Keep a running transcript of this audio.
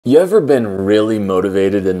You ever been really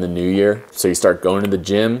motivated in the new year? So you start going to the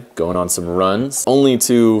gym, going on some runs, only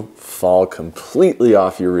to fall completely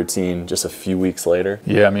off your routine just a few weeks later?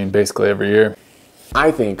 Yeah, I mean, basically every year. I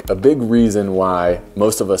think a big reason why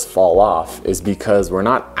most of us fall off is because we're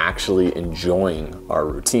not actually enjoying our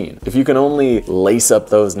routine. If you can only lace up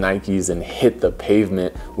those Nikes and hit the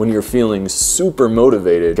pavement when you're feeling super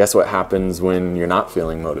motivated, guess what happens when you're not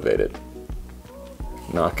feeling motivated?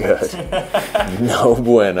 Not good. No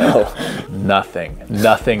bueno.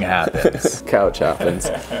 Nothing happens. Couch happens.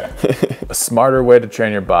 A smarter way to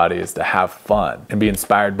train your body is to have fun and be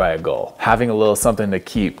inspired by a goal. Having a little something to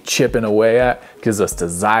keep chipping away at gives us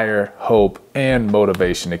desire, hope, and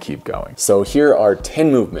motivation to keep going. So here are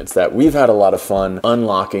 10 movements that we've had a lot of fun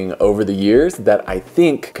unlocking over the years that I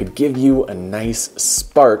think could give you a nice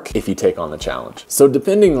spark if you take on the challenge. So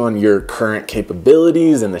depending on your current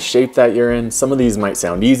capabilities and the shape that you're in, some of these might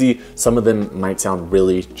sound easy, some of them might sound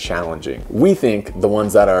really challenging. We think the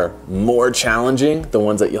ones that are more challenging, the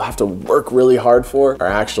ones that you'll have to work really hard for, are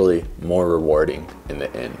actually more rewarding in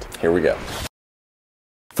the end. Here we go.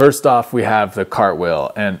 First off, we have the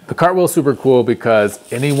cartwheel, and the cartwheel is super cool because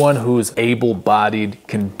anyone who's able-bodied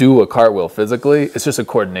can do a cartwheel physically. It's just a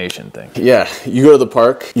coordination thing. Yeah, you go to the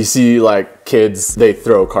park, you see like kids, they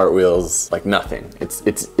throw cartwheels like nothing.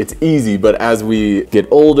 It's easy, but as we get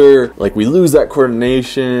older, like we lose that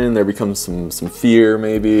coordination, there becomes some fear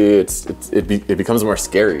maybe, it becomes more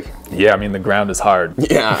scary. Yeah, I mean, the ground is hard.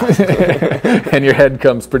 Yeah. And your head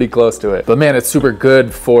comes pretty close to it. But man, it's super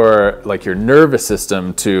good for like your nervous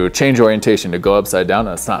system to change orientation, to go upside down.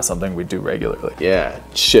 That's not something we do regularly. Yeah,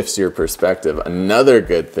 it shifts your perspective. Another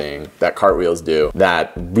good thing that cartwheels do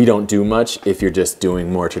that we don't do much if you're just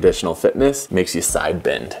doing more traditional fitness, makes you side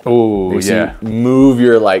bend. Oh, yeah. You move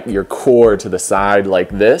your core to the side like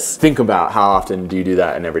this. Think about how often do you do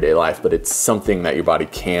that in everyday life, but it's something that your body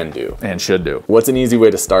can do. And should do. What's an easy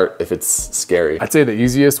way to start if it's scary? I'd say the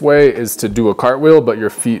easiest way is to do a cartwheel, but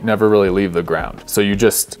your feet never really leave the ground. So you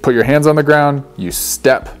just put your hands on the ground, you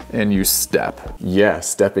step and you step. Yeah,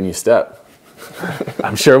 step and you step.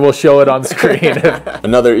 I'm sure we'll show it on screen.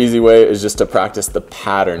 Another easy way is just to practice the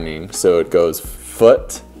patterning. So it goes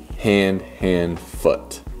foot, hand, hand,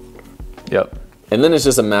 foot. Yep. And then it's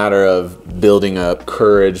just a matter of building up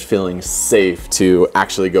courage, feeling safe to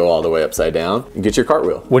actually go all the way upside down and get your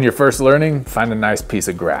cartwheel. When you're first learning, find a nice piece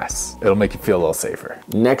of grass. It'll make you feel a little safer.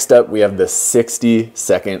 Next up, we have the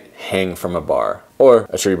 60-second hang from a bar or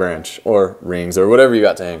a tree branch or rings or whatever you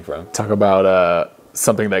got to hang from. Talk about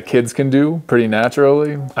something that kids can do pretty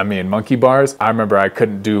naturally. I mean, monkey bars. I remember I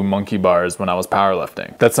couldn't do monkey bars when I was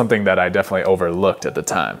powerlifting. That's something that I definitely overlooked at the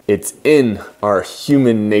time. It's in our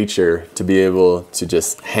human nature to be able to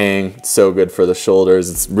just hang. It's so good for the shoulders.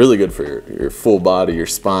 It's really good for your full body, your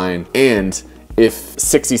spine. And if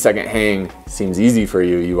 60-second hang seems easy for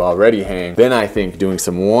you, you already hang, then I think doing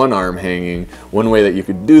some one arm hanging, one way that you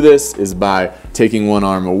could do this is by taking one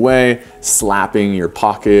arm away, slapping your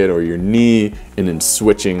pocket or your knee, and then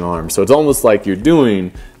switching arms. So it's almost like you're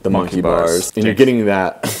doing the monkey bars and you're getting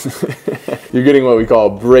that, you're getting what we call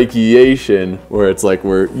brachiation, where it's like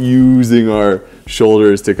we're using our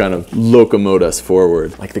shoulders to kind of locomote us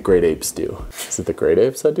forward, like the great apes do. Is it the great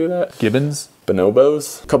apes that do that? Gibbons?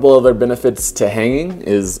 Bonobos. A couple other benefits to hanging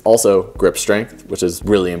is also grip strength, which is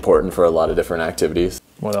really important for a lot of different activities.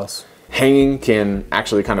 What else? Hanging can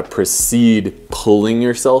actually kind of precede pulling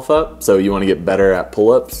yourself up. So you want to get better at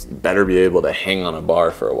pull-ups, better be able to hang on a bar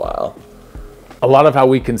for a while. A lot of how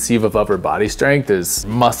we conceive of upper body strength is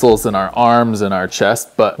muscles in our arms and our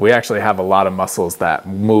chest, but we actually have a lot of muscles that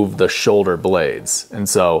move the shoulder blades. And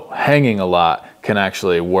so hanging a lot can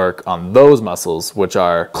actually work on those muscles, which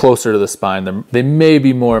are closer to the spine. They may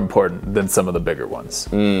be more important than some of the bigger ones.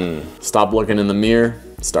 Stop looking in the mirror,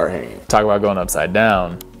 start hanging. Talk about going upside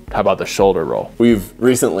down. How about the shoulder roll? We've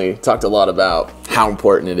recently talked a lot about how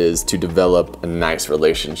important it is to develop a nice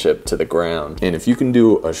relationship to the ground. And if you can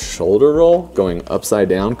do a shoulder roll, going upside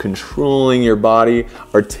down, controlling your body,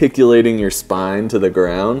 articulating your spine to the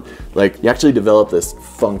ground, like you actually develop this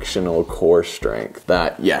functional core strength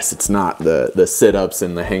that, yes, it's not the sit-ups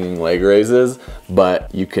and the hanging leg raises,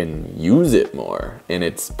 but you can use it more. And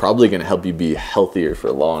it's probably gonna help you be healthier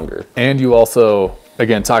for longer. And you also,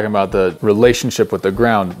 again, talking about the relationship with the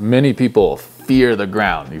ground, many people fear the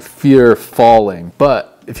ground. You fear falling.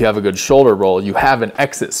 But if you have a good shoulder roll, you have an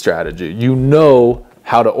exit strategy. You know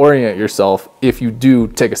how to orient yourself if you do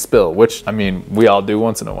take a spill, which, I mean, we all do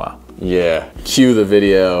once in a while. Yeah. Cue the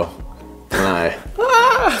video. And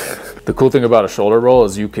The cool thing about a shoulder roll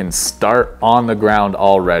is you can start on the ground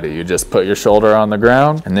already. You just put your shoulder on the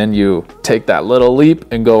ground and then you take that little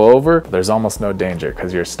leap and go over. There's almost no danger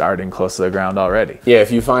because you're starting close to the ground already. Yeah,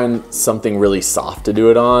 if you find something really soft to do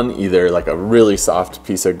it on, either like a really soft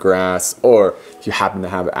piece of grass, or if you happen to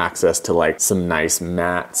have access to like some nice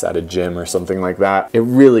mats at a gym or something like that, it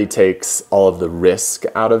really takes all of the risk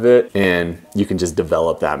out of it and you can just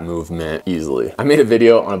develop that movement easily. I made a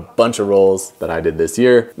video on a bunch of rolls that I did this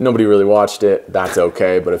year. Nobody really watched it. That's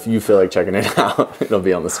okay. But if you feel like checking it out, it'll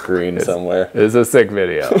be on the screen somewhere. It's a sick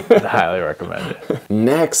video. I'd highly recommend it.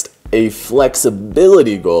 Next, a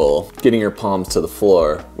flexibility goal, getting your palms to the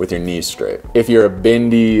floor with your knees straight. If you're a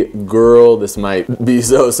bendy girl, this might be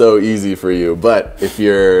so easy for you, but if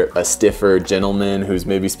you're a stiffer gentleman who's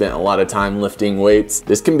maybe spent a lot of time lifting weights,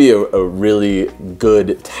 this can be a really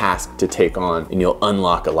good task to take on and you'll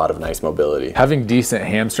unlock a lot of nice mobility. Having decent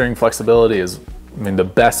hamstring flexibility is, I mean, the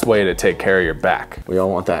best way to take care of your back. We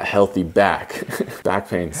all want that healthy back. Back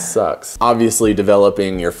pain sucks. Obviously,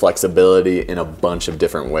 developing your flexibility in a bunch of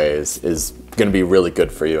different ways is gonna be really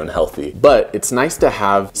good for you and healthy. But it's nice to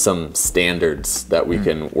have some standards that we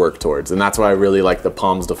can work towards. And that's why I really like the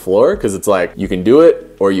palms to floor, because it's like, you can do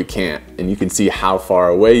it or you can't. And you can see how far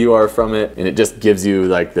away you are from it. And it just gives you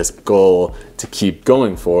like this goal to keep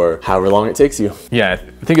going for however long it takes you. Yeah,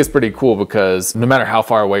 I think it's pretty cool because no matter how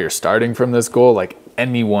far away you're starting from this goal, like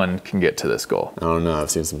anyone can get to this goal. I don't know,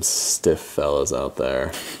 I've seen some stiff fellas out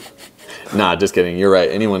there. Nah, just kidding, you're right,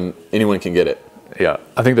 anyone can get it. Yeah,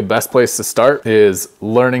 I think the best place to start is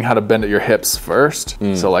learning how to bend at your hips first.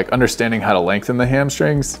 So like understanding how to lengthen the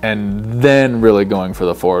hamstrings and then really going for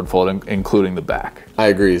the forward fold, including the back. I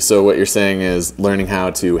agree. So what you're saying is learning how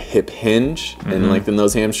to hip hinge and lengthen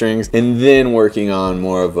those hamstrings and then working on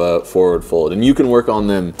more of a forward fold. And you can work on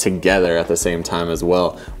them together at the same time as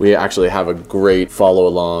well. We actually have a great follow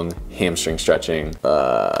along hamstring stretching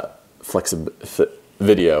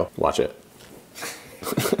video. Watch it.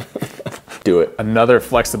 Do it. Another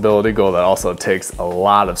flexibility goal that also takes a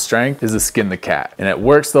lot of strength is the skin the cat. And it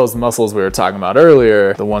works those muscles we were talking about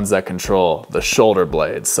earlier, the ones that control the shoulder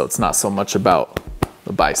blades. So it's not so much about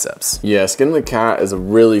the biceps. Yeah, skin the cat is a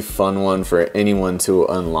really fun one for anyone to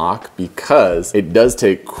unlock because it does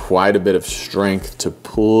take quite a bit of strength to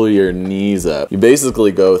pull your knees up. You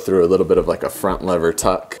basically go through a little bit of like a front lever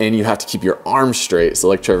tuck and you have to keep your arms straight. So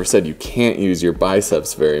like Trevor said, you can't use your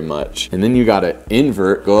biceps very much. And then you gotta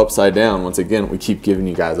invert, go upside down. Once again, we keep giving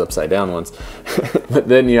you guys upside down ones. But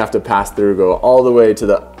then you have to pass through, go all the way to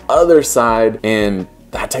the other side, and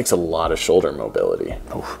that takes a lot of shoulder mobility.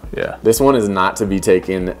 Oh, yeah. This one is not to be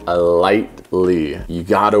taken lightly. You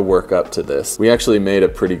gotta work up to this. We actually made a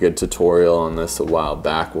pretty good tutorial on this a while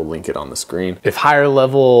back. We'll link it on the screen. If higher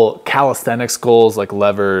level calisthenics goals like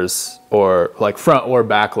levers or like front or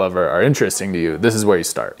back lever are interesting to you, this is where you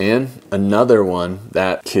start. And another one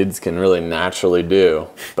that kids can really naturally do,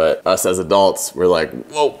 but us as adults, we're like,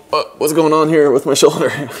 whoa, what's going on here with my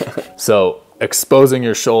shoulder? So exposing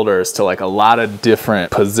your shoulders to like a lot of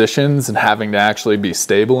different positions and having to actually be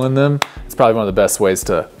stable in them, it's probably one of the best ways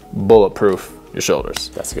to bulletproof your shoulders.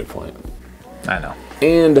 That's a good point. I know.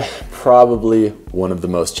 And probably one of the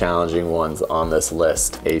most challenging ones on this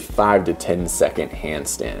list, a 5 to 10 second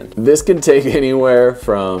handstand. This can take anywhere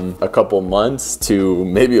from a couple months to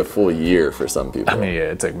maybe a full year for some people. I mean,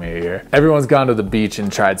 yeah, it took me a year. Everyone's gone to the beach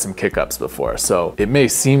and tried some kick-ups before, so it may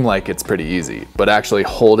seem like it's pretty easy, but actually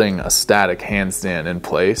holding a static handstand in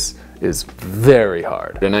place is very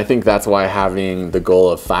hard. And I think that's why having the goal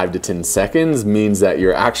of 5 to 10 seconds means that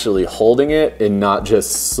you're actually holding it and not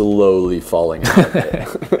just slowly falling out of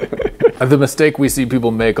it. The mistake we see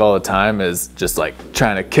people make all the time is just like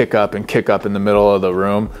trying to kick up in the middle of the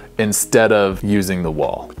room instead of using the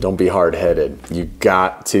wall. Don't be hard-headed. You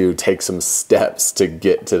got to take some steps to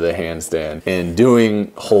get to the handstand. And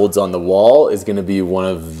doing holds on the wall is gonna be one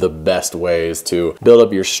of the best ways to build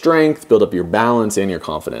up your strength, build up your balance, and your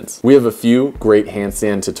confidence. We have a few great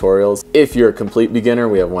handstand tutorials. If you're a complete beginner,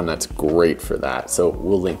 we have one that's great for that. So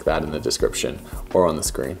we'll link that in the description or on the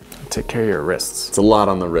screen. Take care of your wrists. It's a lot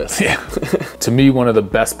on the wrist. Yeah. To me, one of the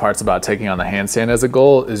best parts about taking on the handstand as a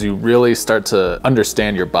goal is you really start to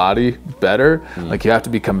understand your body better. Like you have to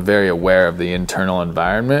become very aware of the internal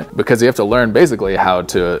environment because you have to learn basically how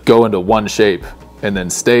to go into one shape and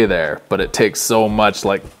then stay there. But it takes so much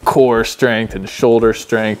like core strength and shoulder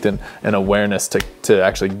strength and awareness to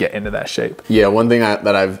actually get into that shape. Yeah, one thing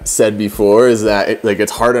that I've said before is that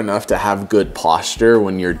it's hard enough to have good posture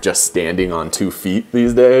when you're just standing on 2 feet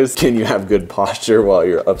these days. Can you have good posture while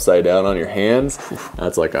you're upside down on your hands?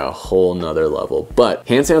 That's like a whole nother level. But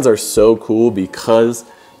handstands are so cool because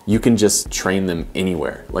you can just train them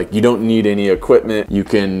anywhere. Like, you don't need any equipment. You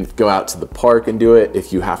can go out to the park and do it.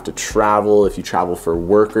 If you have to travel, if you travel for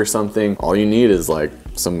work or something, all you need is like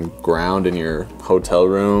some ground in your hotel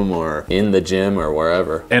room or in the gym or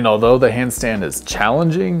wherever. And although the handstand is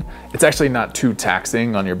challenging, it's actually not too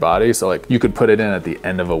taxing on your body. So like, you could put it in at the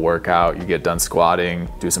end of a workout, you get done squatting,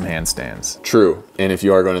 do some handstands. True. And if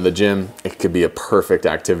you are going to the gym, it could be a perfect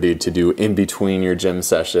activity to do in between your gym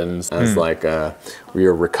sessions as like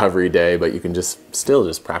your recovery day, but you can still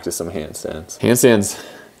just practice some handstands. Handstands,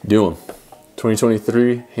 do them.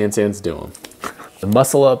 2023, handstands, do them. The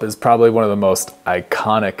muscle up is probably one of the most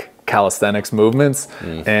iconic calisthenics movements,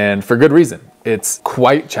 and for good reason. It's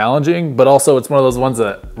quite challenging, but also it's one of those ones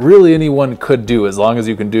that really anyone could do. As long as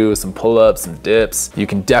you can do some pull-ups and dips, you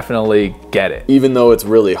can definitely get it. Even though it's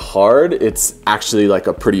really hard, it's actually like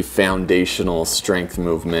a pretty foundational strength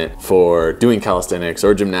movement for doing calisthenics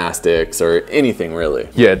or gymnastics or anything really.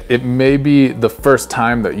 Yeah, it may be the first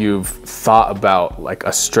time that you've thought about like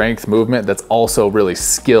a strength movement that's also really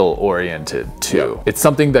skill oriented too. Yep. It's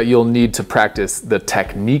something that you'll need to practice the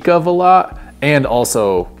technique of a lot, and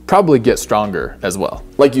also probably get stronger as well.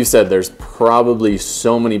 Like you said, there's probably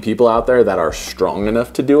so many people out there that are strong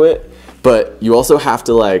enough to do it, but you also have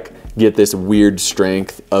to like get this weird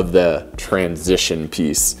strength of the transition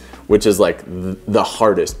piece, which is like the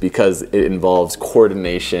hardest because it involves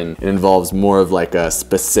coordination. It involves more of like a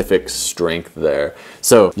specific strength there.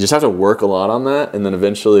 So you just have to work a lot on that, and then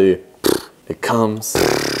eventually it comes.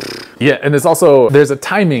 Yeah, and there's a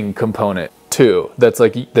timing component too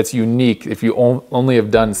that's unique. If you only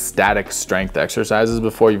have done static strength exercises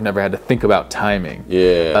before, you've never had to think about timing.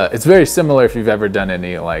 Yeah. It's very similar if you've ever done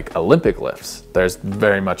any like Olympic lifts. There's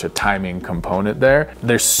very much a timing component there.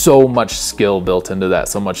 There's so much skill built into that,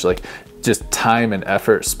 so much like just time and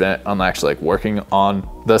effort spent on actually like working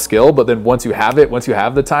on the skill. But then once you have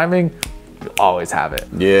the timing, you always have it.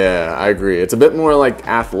 Yeah, I agree. It's a bit more like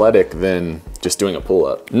athletic than just doing a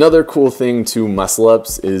pull-up. Another cool thing to muscle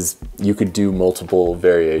ups is you could do multiple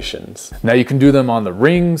variations. Now you can do them on the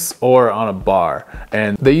rings or on a bar,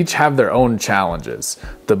 and they each have their own challenges.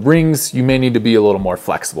 The rings you may need to be a little more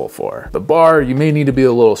flexible for. The bar you may need to be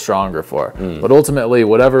a little stronger for. But ultimately,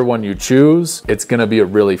 whatever one you choose, it's gonna be a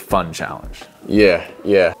really fun challenge.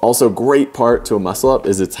 Yeah. Also, great part to a muscle up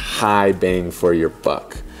is it's high bang for your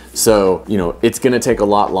buck. So, you know, it's gonna take a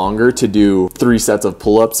lot longer to do 3 sets of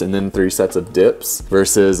pull-ups and then 3 sets of dips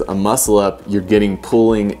versus a muscle up, you're getting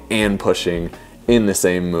pulling and pushing in the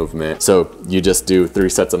same movement. So you just do 3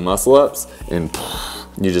 sets of muscle ups and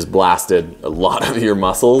you just blasted a lot of your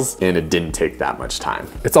muscles, and it didn't take that much time.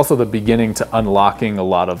 It's also the beginning to unlocking a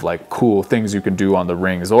lot of like cool things you can do on the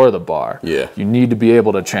rings or the bar. Yeah. You need to be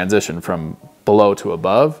able to transition from below to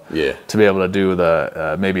above, Yeah. to be able to do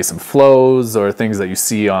the maybe some flows or things that you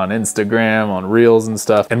see on Instagram, on reels and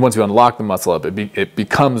stuff. And once you unlock the muscle up, it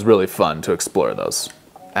becomes really fun to explore those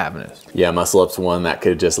avenues. Yeah, muscle up's one that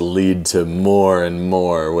could just lead to more and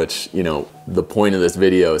more, which, you know, the point of this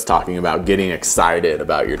video is talking about getting excited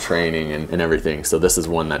about your training and everything. So this is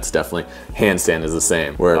one that's definitely, handstand is the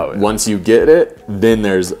same, where once you get it, then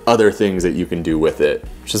there's other things that you can do with it,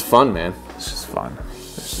 which is fun, man. It's just fun.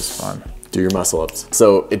 It's just fun. Do your muscle ups.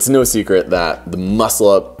 So it's no secret that the muscle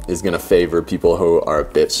up is gonna favor people who are a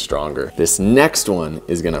bit stronger. This next one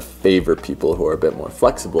is gonna favor people who are a bit more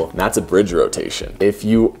flexible, and that's a bridge rotation. If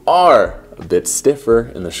you are a bit stiffer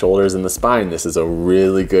in the shoulders and the spine, this is a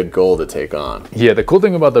really good goal to take on. Yeah, the cool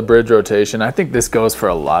thing about the bridge rotation, I think this goes for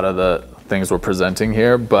a lot of the things we're presenting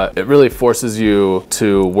here, but it really forces you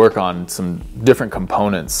to work on some different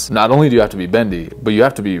components. Not only do you have to be bendy, but you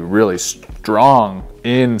have to be really strong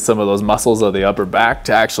in some of those muscles of the upper back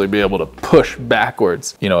to actually be able to push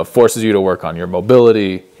backwards. You know, it forces you to work on your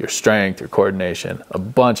mobility, your strength, your coordination, a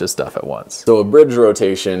bunch of stuff at once. So a bridge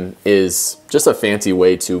rotation is just a fancy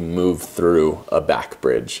way to move through a back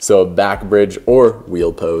bridge. So a back bridge or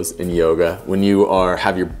wheel pose in yoga, when you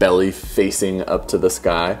have your belly facing up to the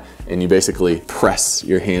sky and you basically press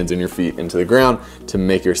your hands and your feet into the ground to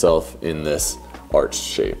make yourself in this arched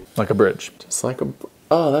shape. Like a bridge. Just like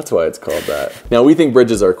oh, that's why it's called that. Now, we think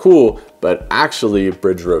bridges are cool, but actually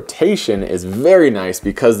bridge rotation is very nice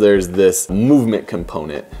because there's this movement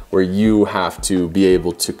component where you have to be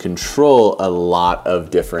able to control a lot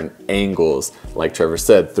of different angles, like Trevor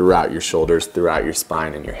said, throughout your shoulders, throughout your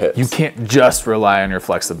spine and your hips. You can't just rely on your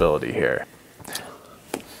flexibility here.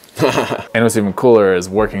 And what's even cooler is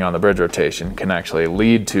working on the bridge rotation can actually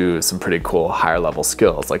lead to some pretty cool higher level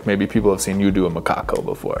skills. Like maybe people have seen you do a macaco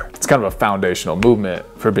before. It's kind of a foundational movement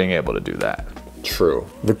for being able to do that. True.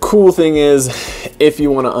 The cool thing is, if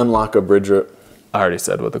you want to unlock a bridge I already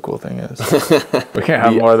said what the cool thing is. We can't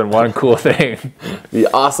have more than one cool thing. The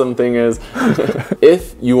awesome thing is,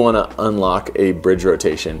 if you want to unlock a bridge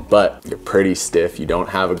rotation, but you're pretty stiff, you don't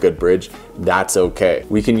have a good bridge, that's okay.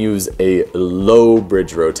 We can use a low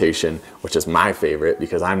bridge rotation, which is my favorite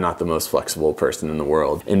because I'm not the most flexible person in the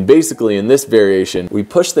world. And basically in this variation, we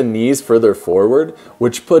push the knees further forward,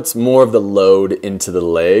 which puts more of the load into the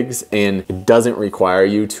legs, and it doesn't require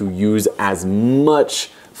you to use as much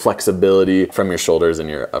flexibility from your shoulders and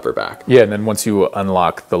your upper back. Yeah, and then once you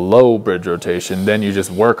unlock the low bridge rotation, then you just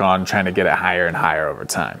work on trying to get it higher and higher over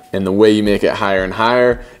time. And the way you make it higher and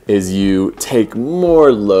higher is you take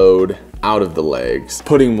more load out of the legs,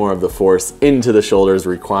 putting more of the force into the shoulders,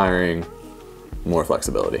 requiring more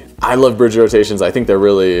flexibility. I love bridge rotations. I think they're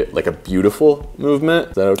really like a beautiful movement.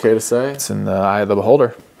 Is that okay to say? It's in the eye of the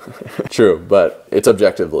beholder. True, but it's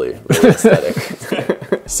objectively really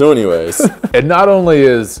aesthetic. So anyways. It not only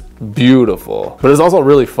is beautiful, but it's also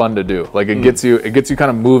really fun to do. Like it gets you kind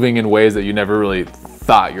of moving in ways that you never really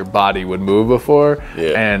thought your body would move before.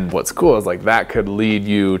 Yeah. And what's cool is like that could lead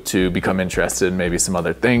you to become interested in maybe some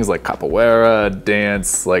other things like capoeira,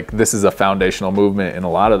 dance. Like this is a foundational movement in a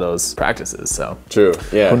lot of those practices. So true,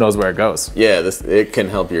 yeah. Who knows where it goes? Yeah, it can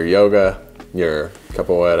help your yoga, your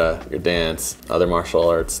capoeira, your dance, other martial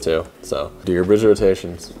arts too. So do your bridge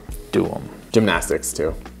rotations. Do them. Gymnastics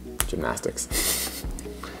too. Gymnastics.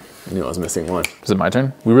 I knew I was missing one. Is it my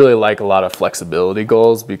turn? We really like a lot of flexibility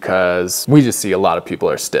goals because we just see a lot of people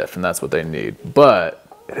are stiff and that's what they need. But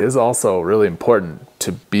it is also really important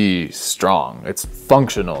to be strong. It's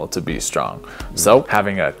functional to be strong. So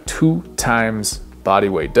having a 2 times body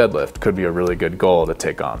weight deadlift could be a really good goal to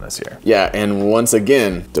take on this year. Yeah, and once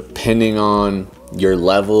again, depending on your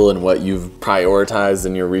level and what you've prioritized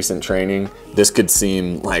in your recent training, this could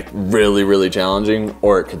seem like really, really challenging,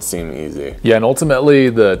 or it could seem easy. Yeah, and ultimately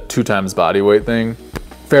the 2 times body weight thing,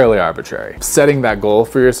 fairly arbitrary. Setting that goal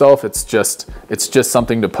for yourself, it's just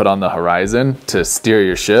something to put on the horizon to steer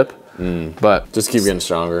your ship. But just keep getting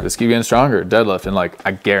stronger. Just keep getting stronger. Deadlift, and like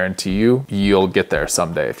I guarantee you'll get there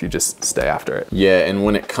someday if you just stay after it. Yeah, and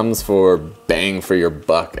when it comes for bang for your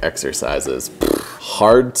buck exercises,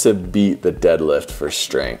 hard to beat the deadlift for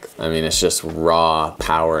strength. I mean, it's just raw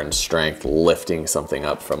power and strength lifting something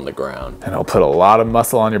up from the ground. And it'll put a lot of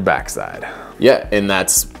muscle on your backside. Yeah, and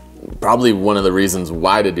that's probably one of the reasons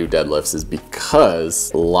why to do deadlifts is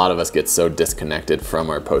because a lot of us get so disconnected from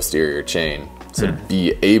our posterior chain. So to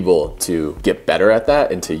be able to get better at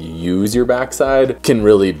that and to use your backside can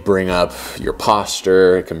really bring up your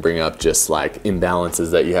posture. It can bring up just like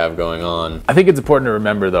imbalances that you have going on. I think it's important to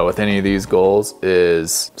remember though with any of these goals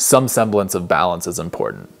is some semblance of balance is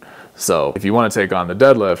important. So if you want to take on the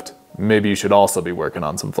deadlift, maybe you should also be working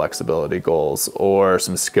on some flexibility goals or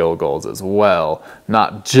some skill goals as well,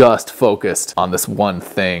 not just focused on this one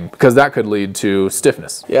thing, because that could lead to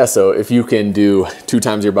stiffness. Yeah, so if you can do 2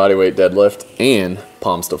 times your body weight deadlift and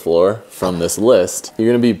palms to floor from this list, you're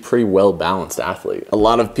gonna be a pretty well balanced athlete. A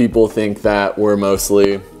lot of people think that we're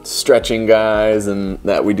mostly stretching guys and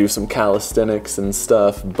that we do some calisthenics and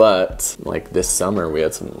stuff, but like this summer we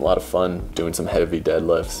had a lot of fun doing some heavy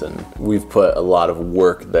deadlifts, and we've put a lot of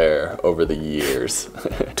work there over the years.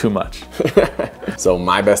 Too much. So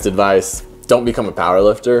my best advice, don't become a power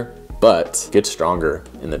lifter, but get stronger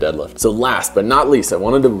in the deadlift. So last but not least, I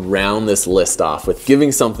wanted to round this list off with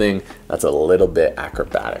giving something that's a little bit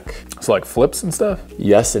acrobatic. So like flips and stuff?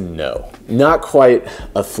 Yes and no. Not quite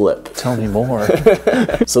a flip. Tell me more.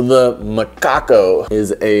 So the macaco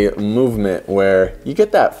is a movement where you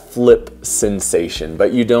get that flip sensation,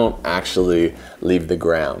 but you don't actually leave the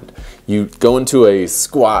ground. You go into a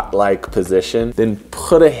squat-like position, then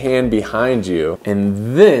put a hand behind you,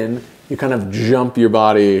 and then you kind of jump your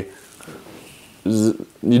body.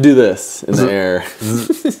 You do this in the air.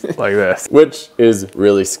 Like this. Which is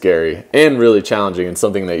really scary and really challenging and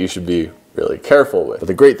something that you should be really careful with. But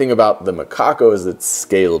the great thing about the macaco is it's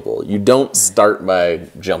scalable. You don't start by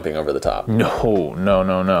jumping over the top. No.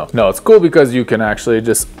 No, it's cool because you can actually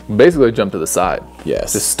just basically jump to the side.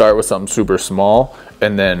 Yes. Just start with something super small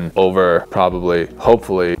and then over probably,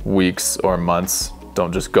 hopefully, weeks or months,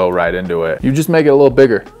 don't just go right into it. You just make it a little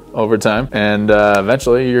bigger over time, and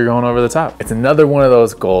eventually you're going over the top. It's another one of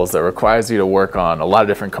those goals that requires you to work on a lot of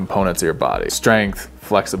different components of your body. Strength,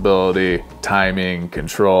 flexibility, timing,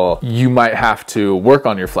 control. You might have to work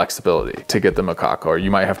on your flexibility to get the macaco, or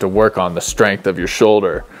you might have to work on the strength of your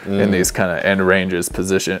shoulder in these kind of end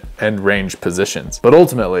range positions. But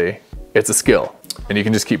ultimately, it's a skill, and you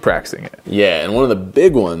can just keep practicing it. Yeah, and one of the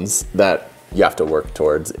big ones that you have to work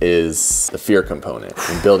towards is the fear component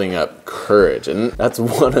and building up courage. And that's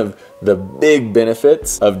one of the big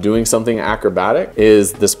benefits of doing something acrobatic,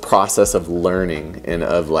 is this process of learning and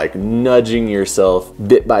of like nudging yourself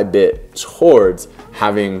bit by bit towards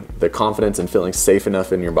having the confidence and feeling safe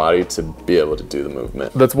enough in your body to be able to do the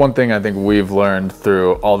movement. That's one thing I think we've learned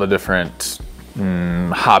through all the different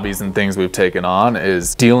hobbies and things we've taken on,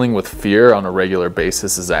 is dealing with fear on a regular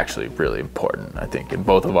basis is actually really important, I think, in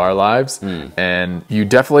both of our lives. And you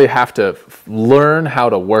definitely have to learn how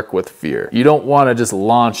to work with fear. You don't want to just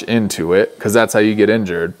launch into it, because that's how you get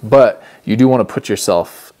injured, but you do want to put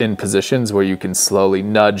yourself in positions where you can slowly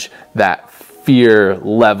nudge that fear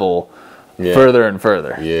level further and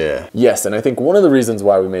further. Yes, and I think one of the reasons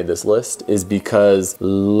why we made this list is because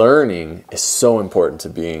learning is so important to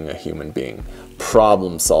being a human being.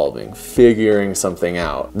 Problem solving, figuring something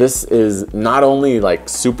out. This is not only like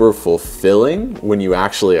super fulfilling when you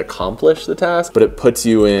actually accomplish the task, but it puts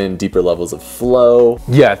you in deeper levels of flow.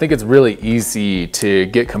 Yeah, I think it's really easy to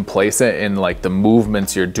get complacent in like the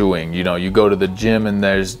movements you're doing. You know, you go to the gym and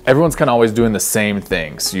everyone's kind of always doing the same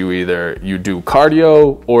things. You do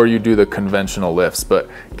cardio or you do the conventional lifts, but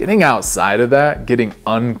getting outside of that, getting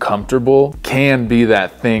uncomfortable, can be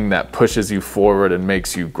that thing that pushes you forward and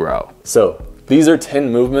makes you grow. So these are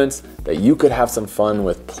 10 movements that you could have some fun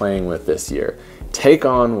with playing with this year. Take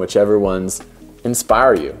on whichever ones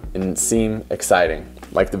inspire you and seem exciting.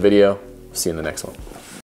 Like the video, see you in the next one.